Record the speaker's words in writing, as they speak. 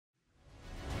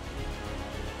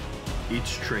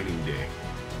It's training day.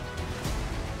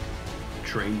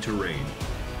 Train to Reign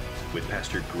with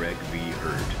Pastor Greg V.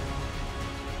 Hurd.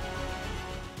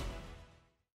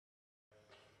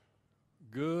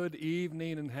 Good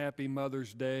evening and happy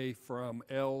Mother's Day from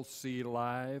LC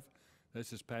Live.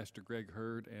 This is Pastor Greg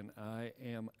Hurd, and I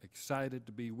am excited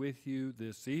to be with you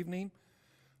this evening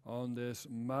on this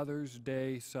Mother's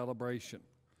Day celebration.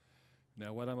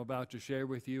 Now, what I'm about to share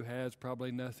with you has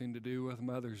probably nothing to do with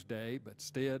Mother's Day, but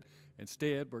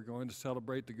instead we're going to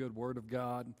celebrate the good Word of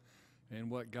God and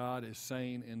what God is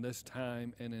saying in this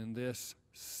time and in this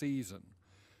season.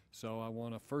 So I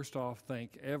want to first off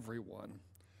thank everyone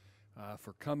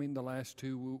for coming the last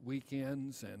two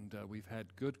weekends, and we've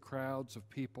had good crowds of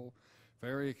people,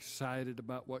 very excited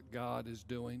about what God is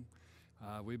doing.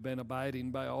 We've been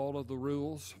abiding by all of the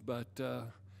rules, but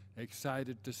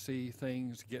excited to see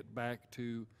things get back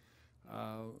to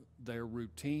their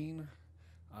routine,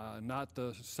 not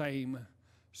the same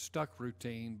stuck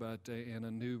routine, but in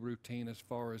a new routine as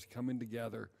far as coming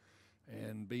together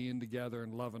and being together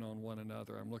and loving on one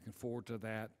another. I'm looking forward to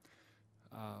that.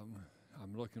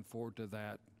 I'm looking forward to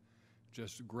that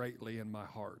just greatly in my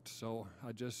heart. So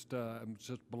I'm just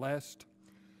blessed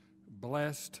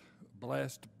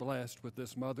with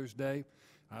this Mother's Day.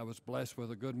 I was blessed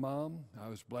with a good mom. I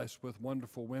was blessed with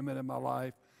wonderful women in my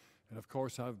life. And of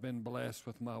course, I've been blessed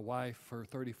with my wife for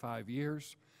 35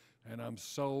 years. And I'm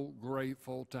so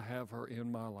grateful to have her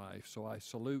in my life. So I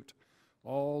salute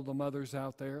all the mothers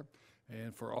out there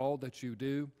and for all that you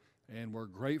do. And we're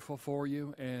grateful for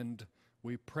you, and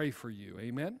we pray for you.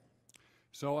 Amen?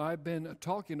 So I've been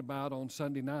talking about on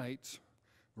Sunday nights,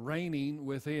 reigning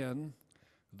within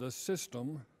the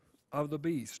system of the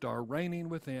beast, or reigning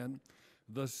within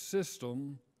the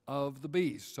system of the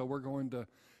beast. So we're going to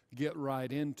get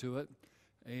right into it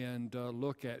and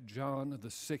look at John, the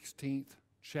 16th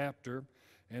chapter,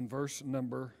 and verse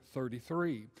number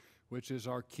 33, which is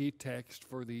our key text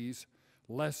for these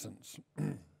lessons.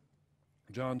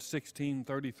 John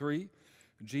 16:33,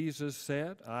 Jesus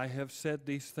said, I have said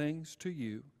these things to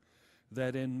you,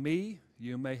 that in me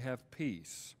you may have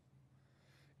peace.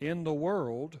 In the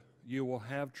world you will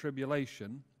have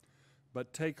tribulation,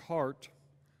 but take heart,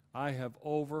 I have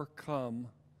overcome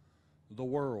the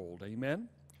world. Amen?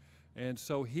 And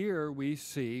so here we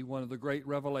see one of the great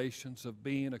revelations of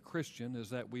being a Christian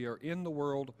is that we are in the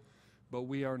world, but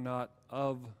we are not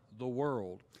of the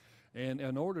world. And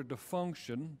in order to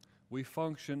function, we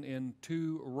function in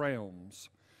two realms.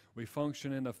 We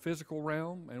function in a physical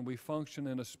realm, and we function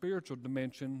in a spiritual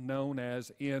dimension known as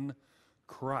in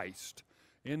Christ.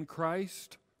 In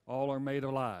Christ, all are made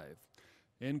alive.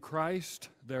 In Christ,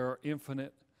 there are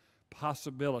infinite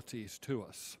possibilities to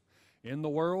us. In the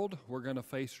world, we're going to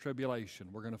face tribulation.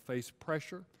 We're going to face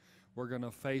pressure. We're going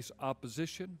to face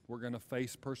opposition. We're going to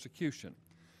face persecution.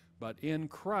 But in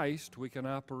Christ, we can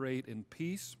operate in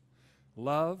peace,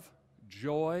 love,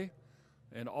 joy,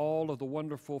 and all of the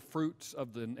wonderful fruits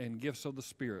of and gifts of the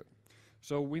Spirit.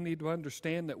 So we need to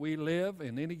understand that we live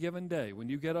in any given day. When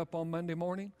you get up on Monday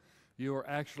morning, you are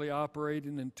actually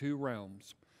operating in two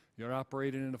realms. You're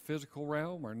operating in a physical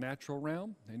realm or natural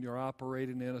realm, and you're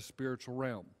operating in a spiritual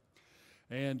realm.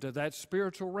 And that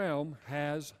spiritual realm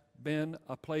has been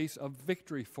a place of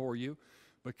victory for you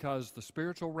because the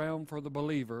spiritual realm for the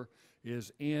believer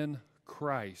is in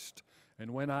Christ.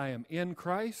 And when I am in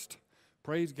Christ,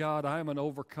 praise God, I'm an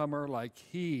overcomer like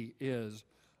He is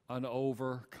an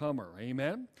overcomer.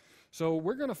 Amen? So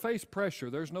we're going to face pressure.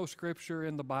 There's no scripture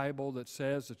in the Bible that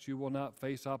says that you will not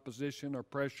face opposition or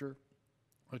pressure,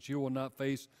 that you will not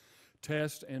face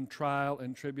test and trial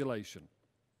and tribulation.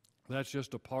 That's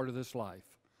just a part of this life.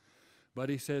 But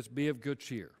He says, be of good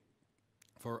cheer,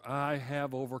 for I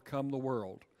have overcome the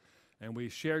world. And we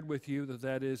shared with you that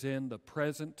that is in the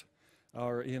present,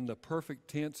 or in the perfect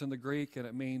tense in the Greek, and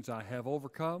it means I have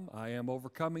overcome, I am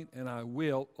overcoming, and I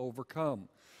will overcome.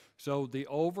 So the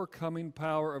overcoming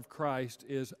power of Christ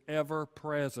is ever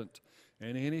present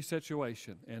in any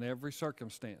situation, in every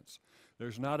circumstance.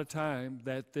 There's not a time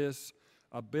that this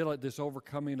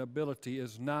overcoming ability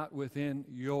is not within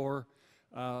your,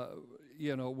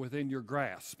 within your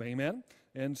grasp. Amen?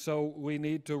 And so we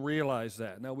need to realize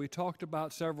that. Now, we talked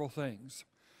about several things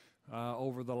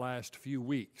over the last few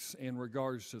weeks in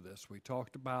regards to this. We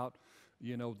talked about,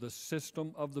 the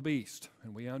system of the beast,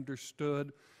 and we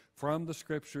understood from the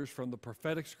scriptures, from the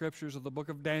prophetic scriptures of the book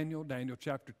of Daniel, Daniel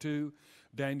chapter 2,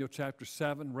 Daniel chapter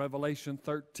 7, Revelation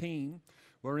 13,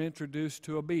 we're introduced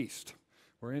to a beast.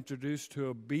 We're introduced to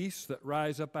a beast that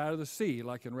rise up out of the sea,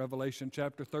 like in Revelation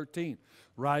chapter 13,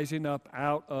 rising up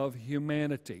out of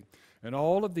humanity. And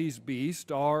all of these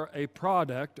beasts are a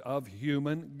product of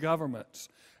human governments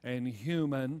and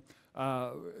human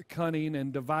cunning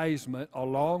and devisement,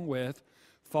 along with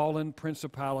fallen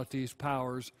principalities,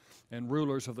 powers, and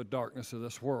rulers of the darkness of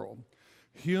this world.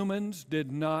 Humans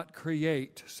did not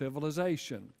create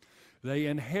civilization. They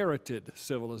inherited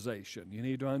civilization. You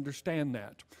need to understand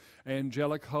that.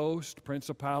 Angelic hosts,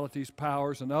 principalities,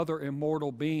 powers, and other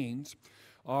immortal beings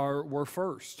were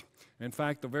first. In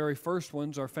fact, the very first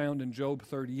ones are found in Job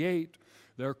 38.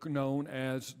 They're known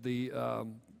as the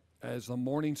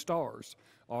morning stars,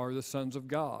 or the sons of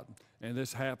God. And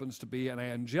this happens to be an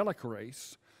angelic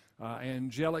race,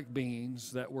 angelic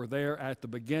beings that were there at the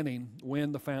beginning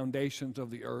when the foundations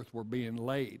of the earth were being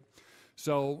laid.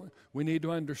 So we need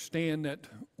to understand that,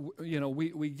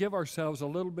 we give ourselves a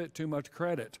little bit too much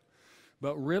credit.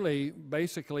 But really,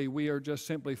 basically, we are just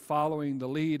simply following the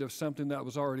lead of something that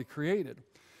was already created.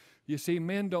 You see,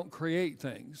 men don't create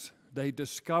things. They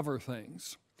discover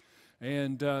things.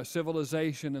 And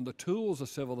civilization and the tools of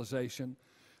civilization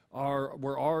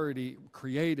were already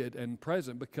created and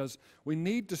present, because we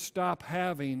need to stop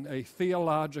having a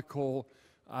theological,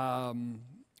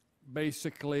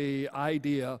 basically,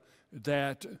 idea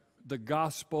that the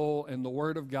gospel and the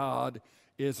Word of God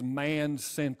is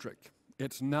man-centric.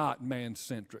 It's not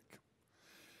man-centric.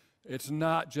 It's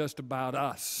not just about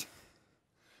us.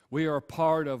 We are a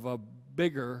part of a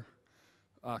bigger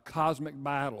cosmic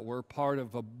battle. We're part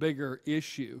of a bigger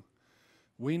issue.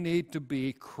 We need to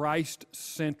be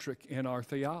Christ-centric in our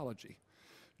theology.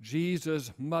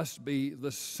 Jesus must be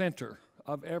the center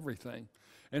of everything.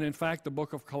 And in fact, the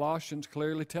book of Colossians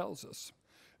clearly tells us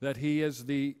that he is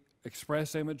the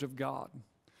express image of God,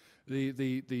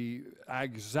 the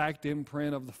exact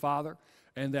imprint of the Father,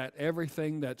 and that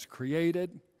everything that's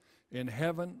created in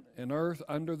heaven and earth,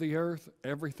 under the earth,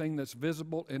 everything that's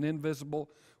visible and invisible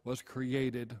was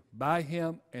created by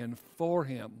him and for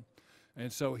him.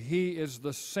 And so he is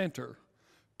the center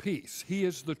piece. He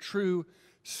is the true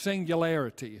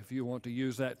singularity, if you want to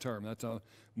use that term. That's a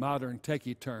modern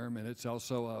techie term, and it's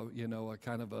also a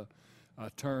kind of a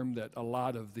term that a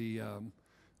lot of the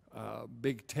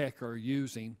big tech are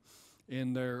using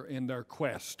in their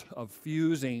quest of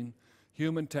fusing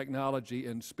human technology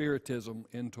and spiritism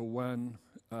into one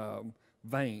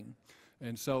vein.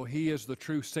 And so he is the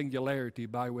true singularity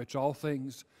by which all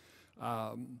things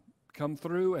come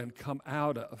through and come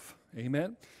out of.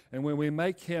 Amen? And when we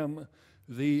make him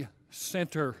the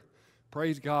center,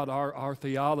 praise God, our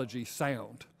theology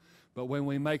sound. But when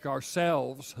we make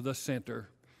ourselves the center,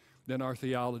 then our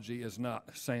theology is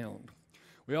not sound.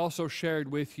 We also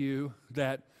shared with you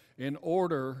that in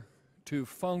order to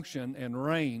function and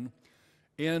reign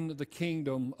in the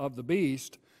kingdom of the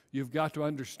beast, you've got to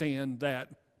understand that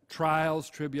trials,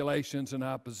 tribulations, and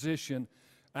opposition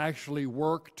actually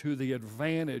work to the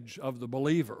advantage of the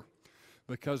believer,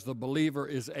 because the believer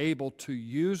is able to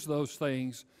use those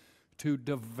things to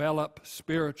develop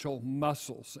spiritual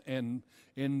muscles and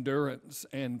endurance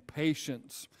and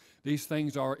patience. These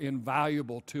things are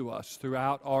invaluable to us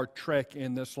throughout our trek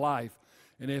in this life.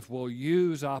 And if we'll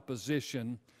use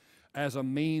opposition as a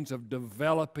means of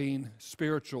developing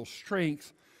spiritual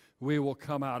strength, we will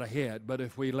come out ahead. But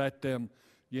if we let them,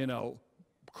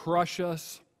 crush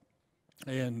us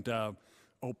and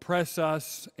oppress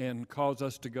us and cause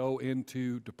us to go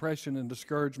into depression and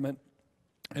discouragement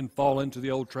and fall into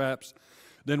the old traps,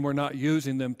 then we're not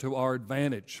using them to our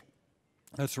advantage.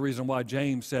 That's the reason why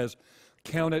James says,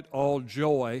 count it all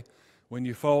joy when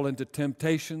you fall into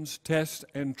temptations, tests,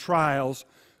 and trials,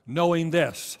 knowing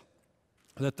this,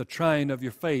 that the trying of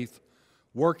your faith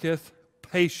worketh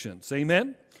patience.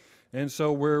 Amen? And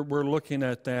so we're looking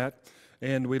at that,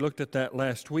 and we looked at that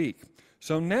last week.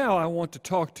 So now I want to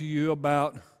talk to you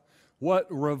about what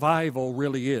revival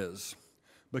really is,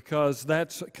 because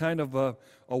that's kind of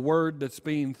a word that's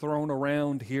being thrown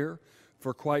around here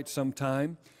for quite some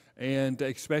time, and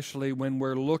especially when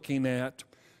we're looking at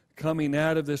coming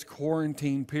out of this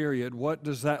quarantine period, what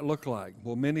does that look like?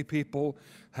 Well, many people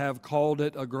have called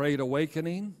it a great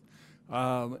awakening,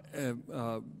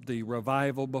 the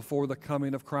revival before the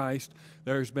coming of Christ.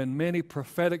 There's been many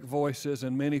prophetic voices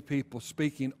and many people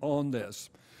speaking on this.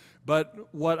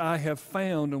 But what I have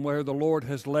found and where the Lord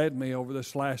has led me over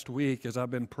this last week as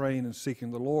I've been praying and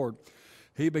seeking the Lord,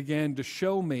 He began to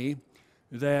show me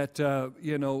that,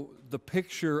 the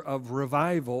picture of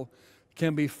revival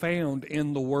can be found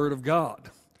in the Word of God.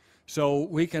 So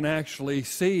we can actually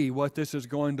see what this is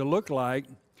going to look like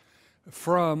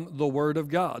from the Word of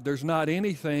God. There's not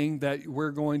anything that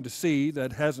we're going to see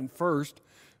that hasn't first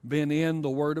been in the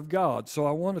Word of God. So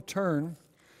I want to turn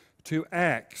to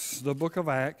Acts, the book of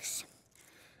Acts,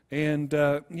 And,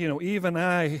 even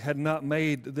I had not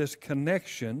made this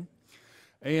connection.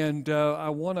 And I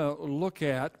want to look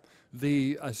at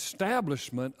the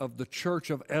establishment of the church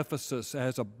of Ephesus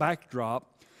as a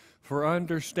backdrop for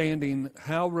understanding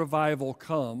how revival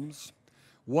comes,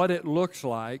 what it looks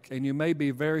like, and you may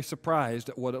be very surprised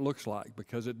at what it looks like,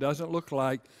 because it doesn't look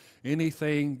like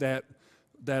anything that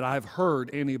I've heard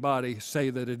anybody say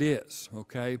that it is,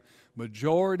 okay?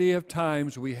 Majority of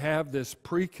times we have this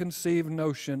preconceived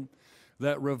notion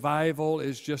that revival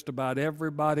is just about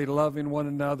everybody loving one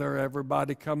another,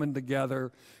 everybody coming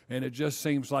together, and it just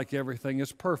seems like everything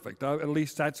is perfect. At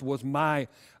least that was my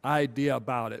idea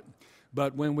about it.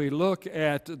 But when we look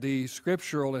at the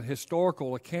scriptural and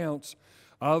historical accounts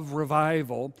of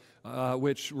revival,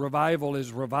 which revival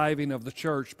is reviving of the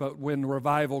church, but when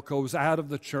revival goes out of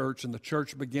the church and the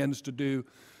church begins to do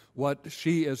what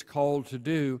she is called to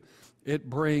do, it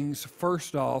brings,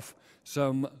 first off,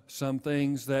 some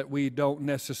things that we don't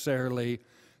necessarily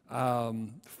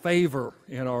favor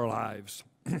in our lives.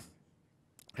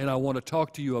 And I want to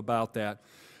talk to you about that,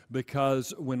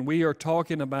 because when we are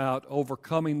talking about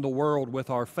overcoming the world with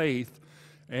our faith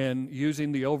and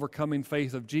using the overcoming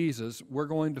faith of Jesus, we're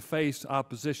going to face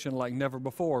opposition like never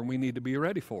before, and we need to be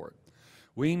ready for it.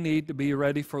 We need to be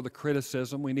ready for the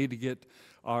criticism. We need to get,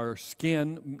 our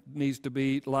skin needs to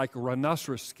be like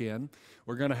rhinoceros skin.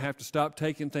 We're going to have to stop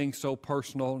taking things so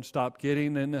personal and stop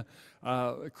getting and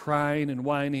crying and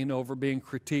whining over being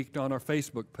critiqued on our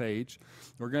Facebook page.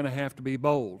 We're going to have to be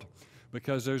bold,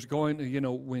 because there's going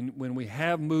to, when we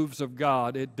have moves of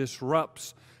God, it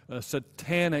disrupts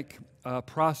satanic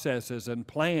processes and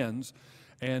plans,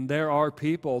 and there are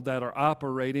people that are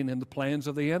operating in the plans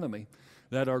of the enemy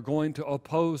that are going to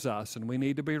oppose us, and we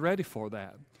need to be ready for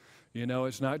that.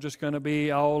 It's not just going to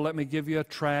be, let me give you a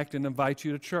tract and invite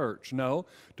you to church. No,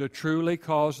 to truly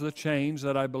cause the change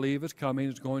that I believe is coming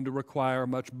is going to require a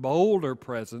much bolder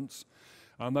presence,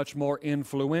 a much more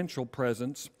influential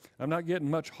presence. I'm not getting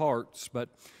much hearts, but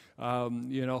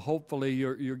hopefully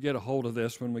you'll get a hold of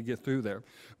this when we get through there.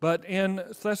 But in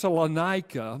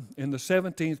Thessalonica, in the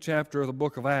 17th chapter of the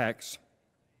book of Acts,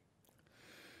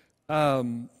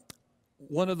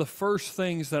 one of the first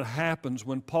things that happens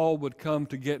when Paul would come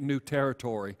to get new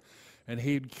territory, and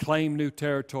he'd claim new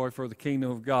territory for the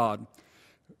kingdom of God,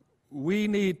 we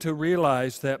need to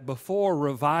realize that before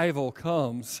revival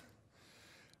comes,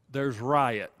 there's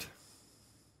riot.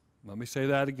 Let me say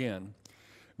that again.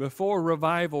 Before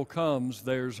revival comes,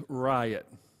 there's riot.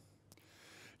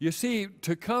 You see,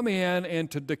 to come in and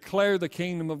to declare the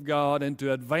kingdom of God and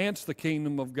to advance the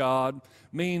kingdom of God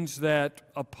means that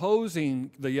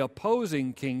the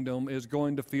opposing kingdom is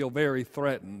going to feel very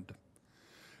threatened.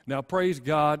 Now, praise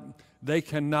God, they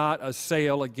cannot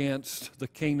assail against the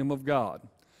kingdom of God.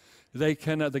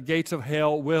 The gates of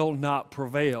hell will not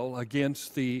prevail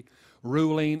against the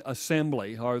ruling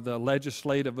assembly, or the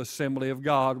legislative assembly of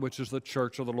God, which is the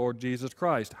church of the Lord Jesus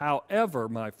Christ. However,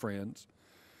 my friends,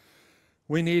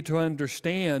 we need to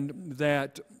understand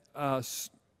that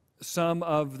some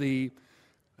of the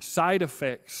side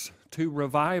effects to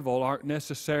revival aren't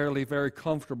necessarily very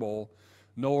comfortable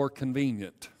nor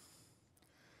convenient.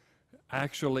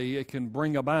 Actually, it can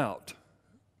bring about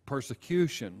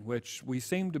persecution, which we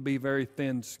seem to be very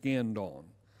thin-skinned on.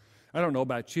 I don't know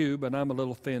about you, but I'm a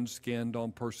little thin-skinned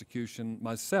on persecution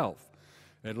myself.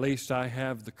 At least I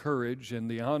have the courage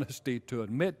and the honesty to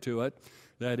admit to it,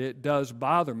 that it does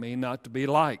bother me not to be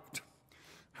liked.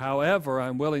 However,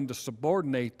 I'm willing to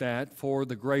subordinate that for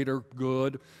the greater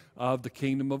good of the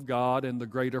kingdom of God and the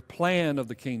greater plan of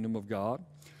the kingdom of God,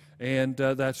 and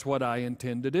that's what I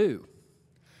intend to do.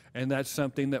 And that's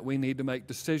something that we need to make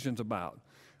decisions about.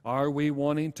 Are we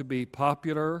wanting to be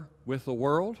popular with the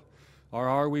world, or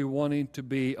are we wanting to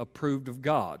be approved of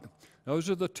God? Those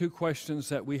are the two questions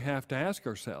that we have to ask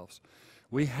ourselves.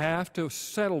 We have to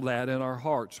settle that in our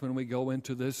hearts when we go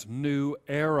into this new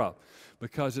era,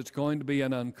 because it's going to be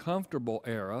an uncomfortable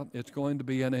era. It's going to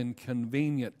be an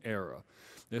inconvenient era.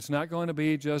 It's not going to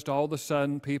be just all of a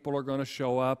sudden people are going to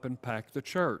show up and pack the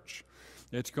church.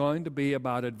 It's going to be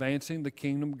about advancing the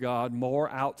kingdom of God more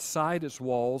outside its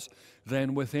walls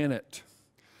than within it.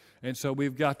 And so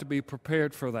we've got to be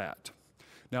prepared for that.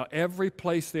 Now, every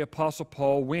place the Apostle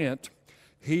Paul went,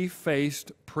 he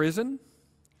faced prison,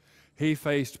 he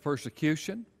faced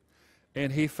persecution,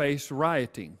 and he faced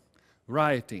rioting.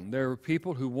 There were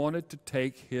people who wanted to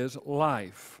take his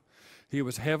life. He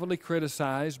was heavily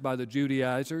criticized by the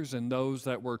Judaizers and those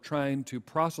that were trying to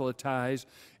proselytize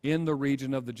in the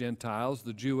region of the Gentiles,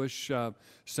 the Jewish,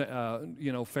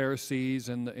 Pharisees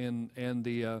and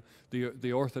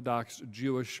the Orthodox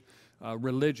Jewish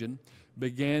religion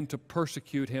began to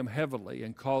persecute him heavily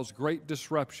and cause great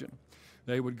disruption.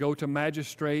 They would go to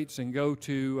magistrates and go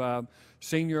to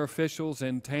senior officials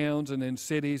in towns and in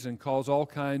cities and cause all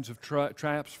kinds of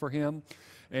traps for him.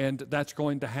 And that's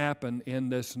going to happen in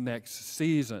this next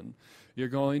season. You're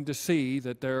going to see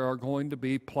that there are going to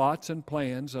be plots and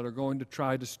plans that are going to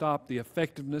try to stop the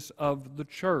effectiveness of the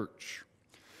church,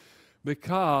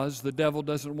 because the devil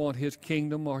doesn't want his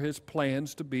kingdom or his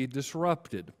plans to be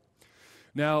disrupted.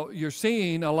 Now, you're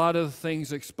seeing a lot of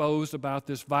things exposed about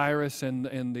this virus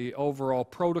and the overall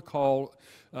protocol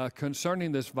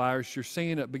concerning this virus. You're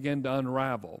seeing it begin to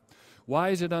unravel. Why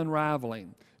is it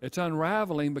unraveling? It's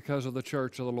unraveling because of the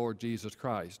church of the Lord Jesus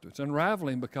Christ. It's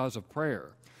unraveling because of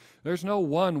prayer. There's no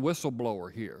one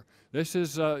whistleblower here. This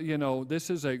is, this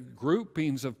is a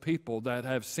groupings of people that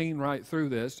have seen right through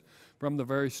this from the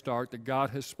very start that God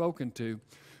has spoken to.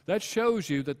 That shows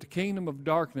you that the kingdom of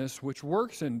darkness, which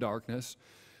works in darkness,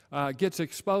 gets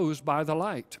exposed by the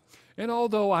light. And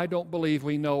although I don't believe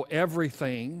we know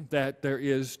everything that there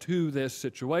is to this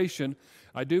situation,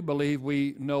 I do believe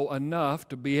we know enough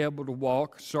to be able to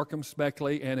walk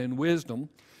circumspectly and in wisdom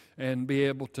and be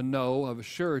able to know of a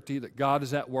surety that God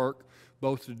is at work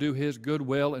both to do His good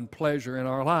will and pleasure in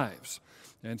our lives.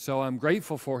 And so I'm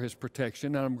grateful for His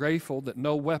protection, and I'm grateful that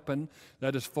no weapon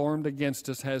that is formed against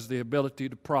us has the ability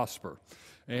to prosper.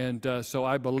 And so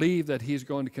I believe that He's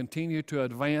going to continue to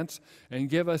advance and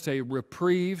give us a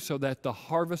reprieve so that the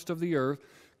harvest of the earth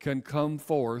can come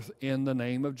forth in the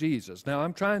name of Jesus. Now,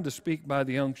 I'm trying to speak by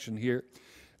the unction here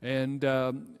and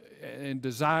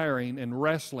desiring and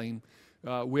wrestling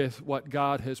with what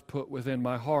God has put within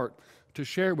my heart to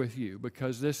share with you,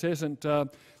 because this isn't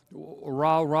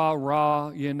rah, rah,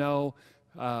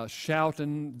 rah, shout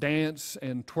and dance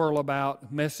and twirl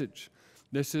about message.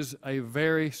 This is a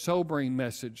very sobering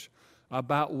message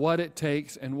about what it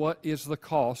takes and what is the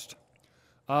cost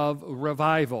of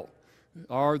revival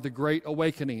or the Great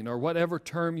Awakening or whatever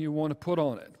term you want to put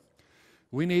on it.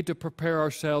 We need to prepare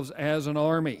ourselves as an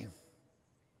army.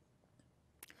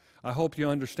 I hope you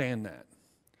understand that.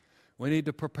 We need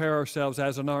to prepare ourselves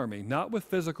as an army, not with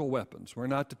physical weapons. We're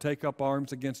not to take up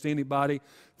arms against anybody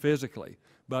physically,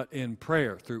 but in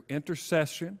prayer, through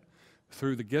intercession,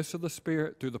 through the gifts of the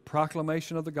Spirit, through the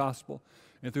proclamation of the gospel,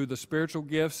 and through the spiritual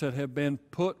gifts that have been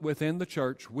put within the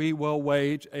church, we will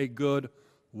wage a good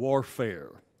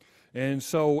warfare. And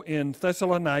so in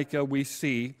Thessalonica, we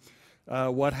see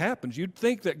what happens. You'd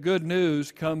think that good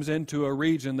news comes into a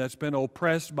region that's been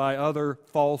oppressed by other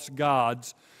false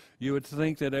gods. You would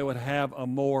think that it would have a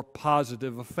more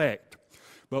positive effect.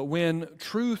 But when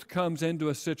truth comes into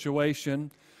a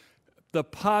situation, the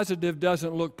positive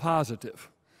doesn't look positive.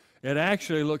 It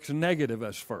actually looks negative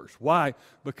at first. Why?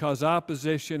 Because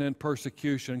opposition and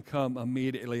persecution come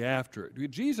immediately after it.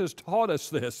 Jesus taught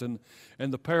us this in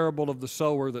the parable of the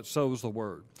sower that sows the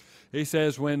word. He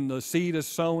says when the seed is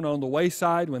sown on the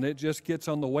wayside, when it just gets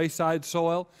on the wayside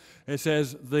soil, it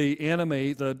says the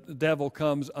enemy, the devil,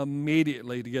 comes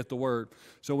immediately to get the word.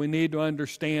 So we need to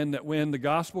understand that when the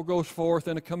gospel goes forth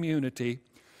in a community,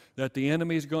 that the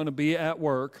enemy is going to be at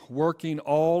work, working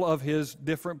all of his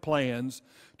different plans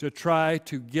to try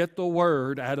to get the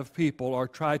word out of people or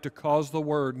try to cause the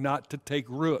word not to take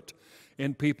root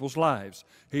in people's lives.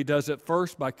 He does it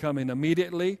first by coming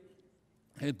immediately.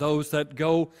 And those that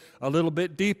go a little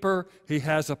bit deeper, he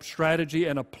has a strategy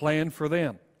and a plan for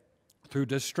them through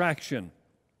distraction,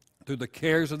 through the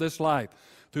cares of this life,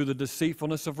 through the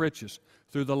deceitfulness of riches,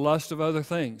 through the lust of other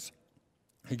things.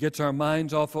 He gets our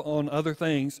minds off on other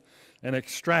things and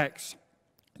extracts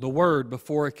the word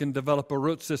before it can develop a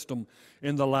root system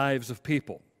in the lives of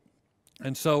people.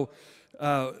 And so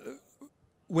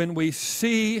when we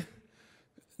see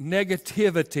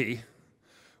negativity,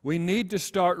 we need to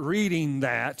start reading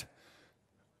that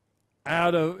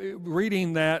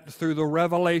through the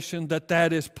revelation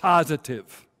that is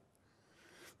positive.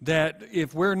 That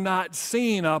if we're not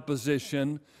seeing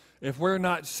opposition, if we're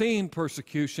not seeing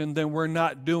persecution, then we're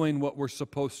not doing what we're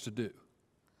supposed to do.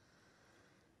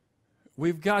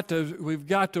 We've got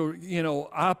to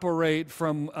operate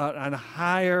from a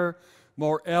higher,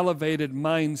 more elevated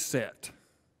mindset.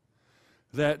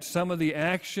 That some of the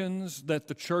actions that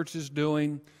the church is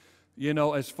doing,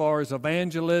 as far as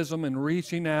evangelism and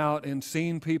reaching out and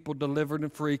seeing people delivered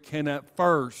and free, can at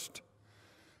first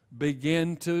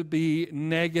begin to be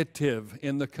negative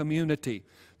in the community.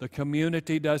 The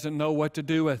community doesn't know what to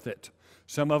do with it.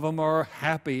 Some of them are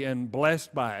happy and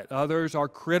blessed by it. Others are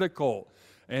critical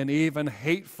and even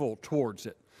hateful towards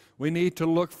it. We need to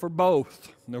look for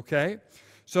both, okay?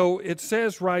 So it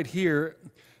says right here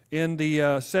in the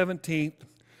 17th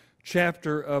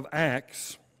chapter of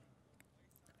Acts,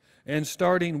 and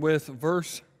starting with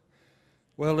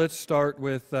let's start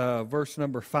with verse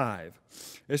number 5.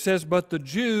 It says, "But the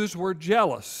Jews were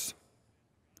jealous."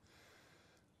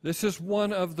 This is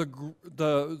one of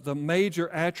the major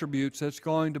attributes that's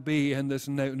going to be in this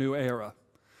new era.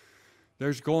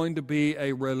 There's going to be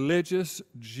a religious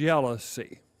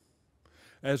jealousy.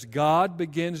 As God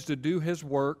begins to do His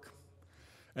work,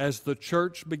 as the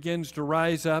church begins to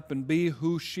rise up and be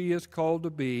who she is called to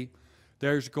be,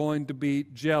 there's going to be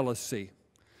jealousy.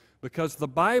 Because the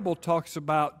Bible talks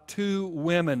about two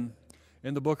women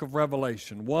in the book of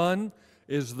Revelation. One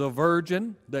is the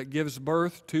virgin that gives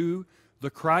birth to the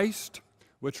Christ,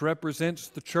 which represents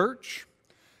the church,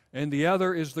 and the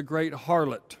other is the great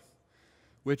harlot,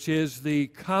 which is the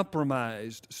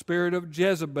compromised spirit of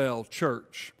Jezebel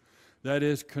church that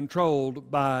is controlled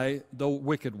by the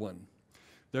wicked one.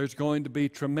 There's going to be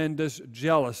tremendous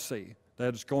jealousy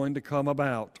that's going to come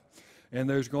about. And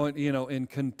there's going, in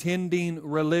contending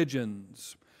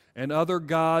religions and other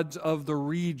gods of the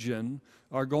region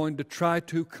are going to try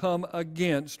to come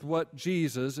against what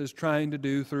Jesus is trying to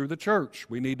do through the church.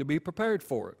 We need to be prepared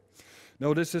for it.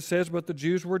 Notice it says, "But the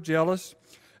Jews were jealous,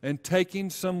 and taking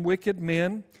some wicked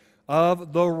men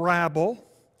of the rabble."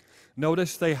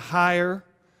 Notice they hire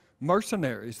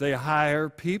mercenaries. They hire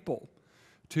people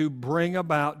to bring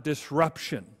about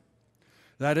disruption.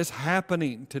 That is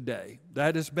happening today.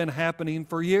 That has been happening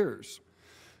for years,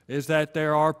 is that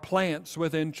there are plants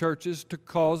within churches to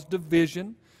cause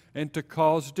division and to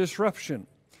cause disruption.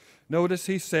 Notice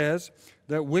he says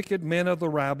that wicked men of the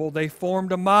rabble, they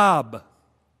formed a mob,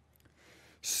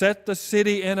 set the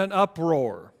city in an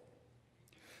uproar,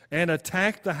 and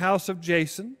attacked the house of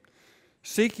Jason,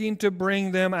 seeking to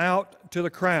bring them out to the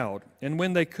crowd. And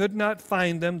when they could not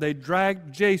find them, they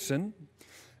dragged Jason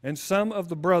and some of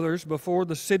the brothers before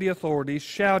the city authorities,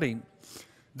 shouting,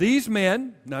 "These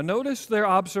men," now notice their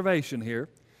observation here,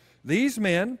 "these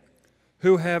men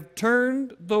who have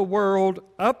turned the world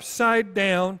upside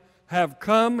down have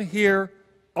come here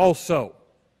also."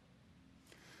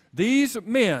 These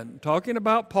men, talking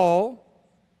about Paul,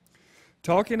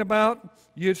 talking about,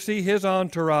 you see his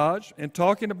entourage, and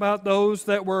talking about those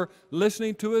that were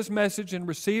listening to his message and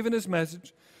receiving his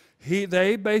message,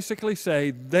 they basically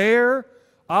say their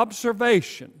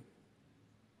observation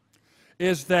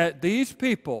is that these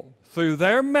people, through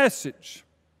their message,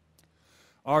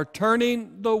 are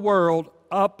turning the world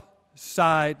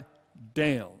upside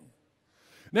down.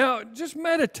 Now, just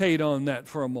meditate on that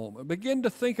for a moment. Begin to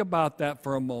think about that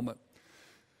for a moment.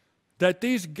 That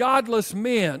these godless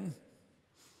men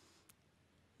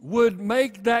would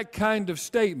make that kind of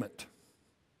statement.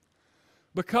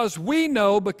 Because we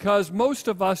know, because most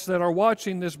of us that are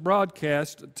watching this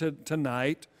broadcast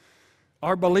tonight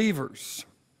are believers.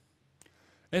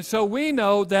 And so we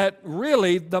know that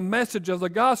really the message of the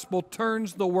gospel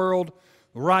turns the world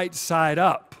right side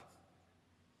up,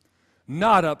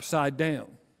 not upside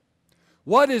down.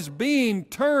 What is being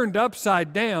turned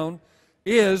upside down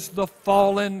is the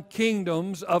fallen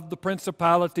kingdoms of the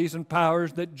principalities and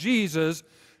powers that Jesus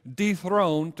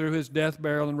dethroned through his death,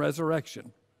 burial, and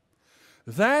resurrection.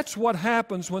 That's what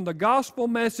happens when the gospel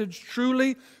message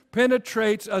truly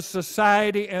penetrates a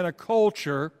society and a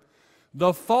culture.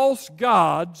 The false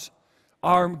gods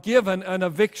are given an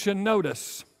eviction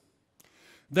notice.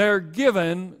 They're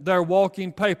given their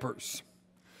walking papers.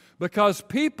 Because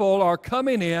people are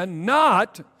coming in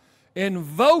not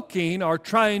invoking or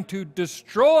trying to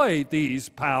destroy these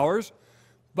powers,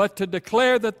 but to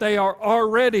declare that they are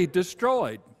already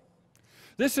destroyed.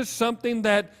 This is something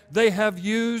that they have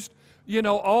used,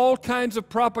 all kinds of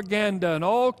propaganda and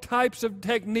all types of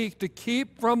technique to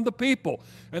keep from the people.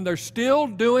 And they're still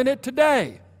doing it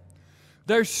today.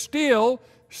 They're still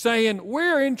saying,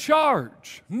 we're in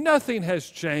charge. Nothing has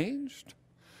changed.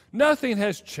 Nothing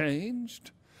has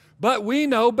changed. But we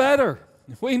know better.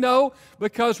 We know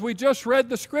because we just read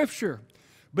the scripture.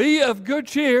 Be of good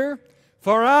cheer,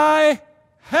 for I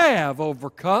have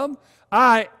overcome.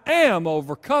 I am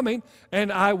overcoming,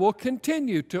 and I will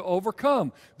continue to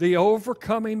overcome. The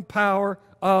overcoming power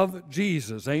of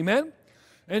Jesus. Amen?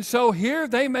 And so here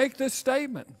they make this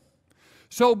statement.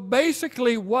 So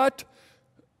basically what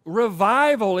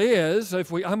revival is,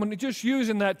 I'm just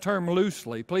using that term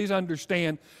loosely. Please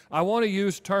understand, I want to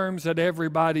use terms that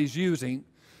everybody's using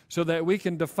so that we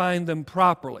can define them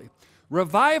properly.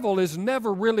 Revival is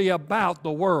never really about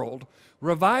the world.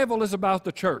 Revival is about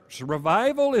the church.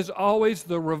 Revival is always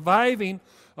the reviving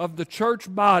of the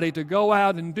church body to go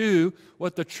out and do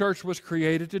what the church was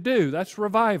created to do. That's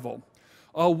revival.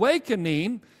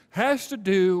 Awakening has to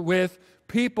do with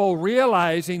people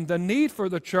realizing the need for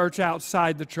the church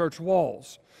outside the church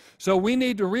walls. So we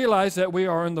need to realize that we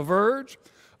are on the verge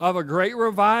of a great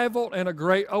revival and a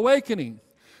great awakening.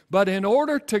 But in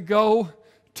order to go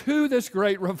to this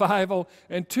great revival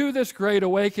and to this great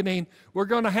awakening, we're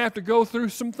going to have to go through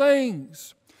some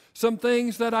things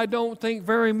that I don't think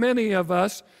very many of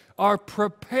us are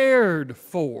prepared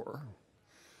for.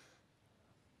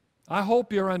 I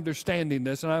hope you're understanding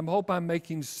this, and I hope I'm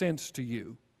making sense to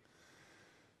you.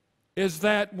 Is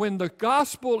that when the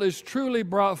gospel is truly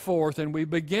brought forth and we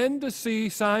begin to see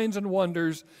signs and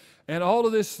wonders and all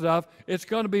of this stuff, it's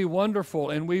going to be wonderful,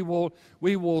 and we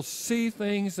will see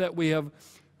things that we have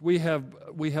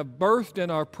birthed in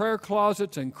our prayer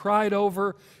closets and cried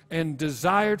over and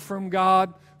desired from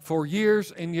God for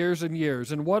years and years and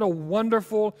years. And what a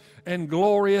wonderful and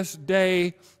glorious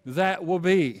day that will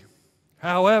be.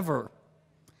 However,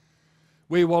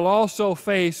 we will also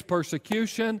face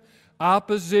persecution,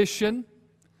 opposition,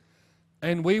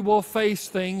 and we will face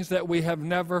things that we have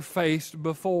never faced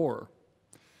before.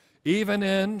 Even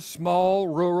in small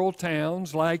rural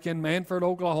towns like in Manford,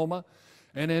 Oklahoma,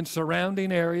 and in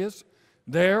surrounding areas,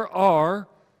 there are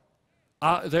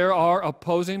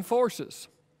opposing forces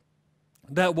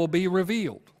that will be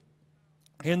revealed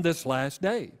in this last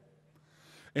day.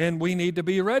 And we need to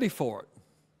be ready for it.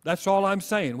 That's all I'm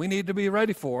saying. We need to be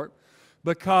ready for it,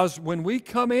 because when we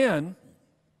come in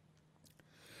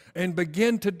and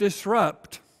begin to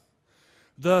disrupt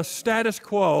the status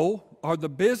quo or the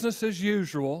business as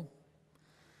usual,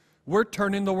 we're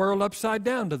turning the world upside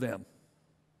down to them.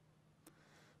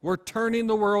 We're turning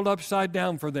the world upside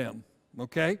down for them,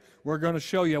 okay? We're going to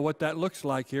show you what that looks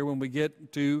like here when we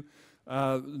get to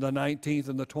the 19th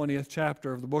and the 20th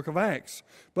chapter of the book of Acts.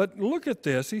 But look at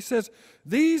this. He says,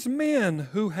 these men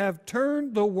who have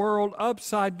turned the world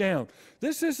upside down.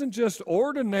 This isn't just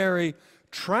ordinary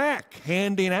tract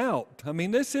handing out. I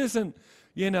mean, this isn't,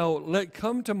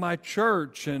 come to my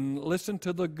church and listen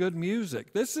to the good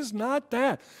music. This is not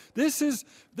that. This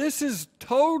is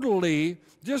totally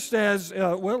just as,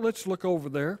 let's look over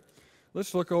there.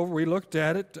 We looked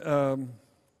at it,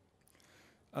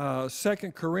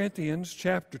 2 Corinthians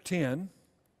chapter 10.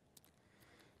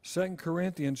 2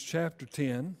 Corinthians chapter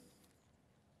 10.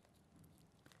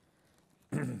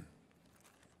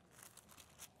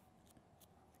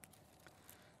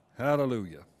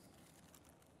 Hallelujah.